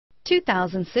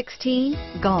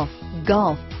2016 Golf.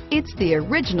 Golf. It's the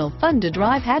original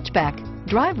fun-to-drive hatchback.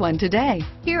 Drive one today.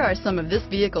 Here are some of this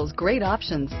vehicle's great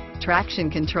options: traction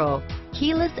control,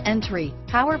 keyless entry,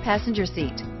 power passenger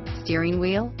seat, steering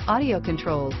wheel audio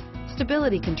controls,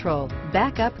 stability control,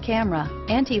 backup camera,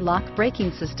 anti-lock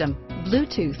braking system,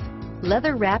 Bluetooth,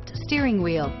 leather-wrapped steering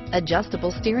wheel,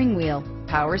 adjustable steering wheel,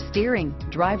 power steering,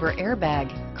 driver airbag,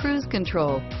 cruise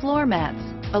control, floor mats,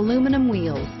 aluminum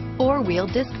wheels, four-wheel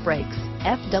disc brakes,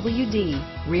 FWD,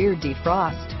 rear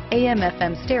defrost,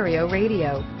 AM/FM stereo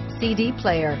radio, CD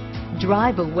player.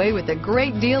 Drive away with a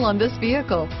great deal on this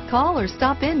vehicle. Call or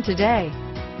stop in today.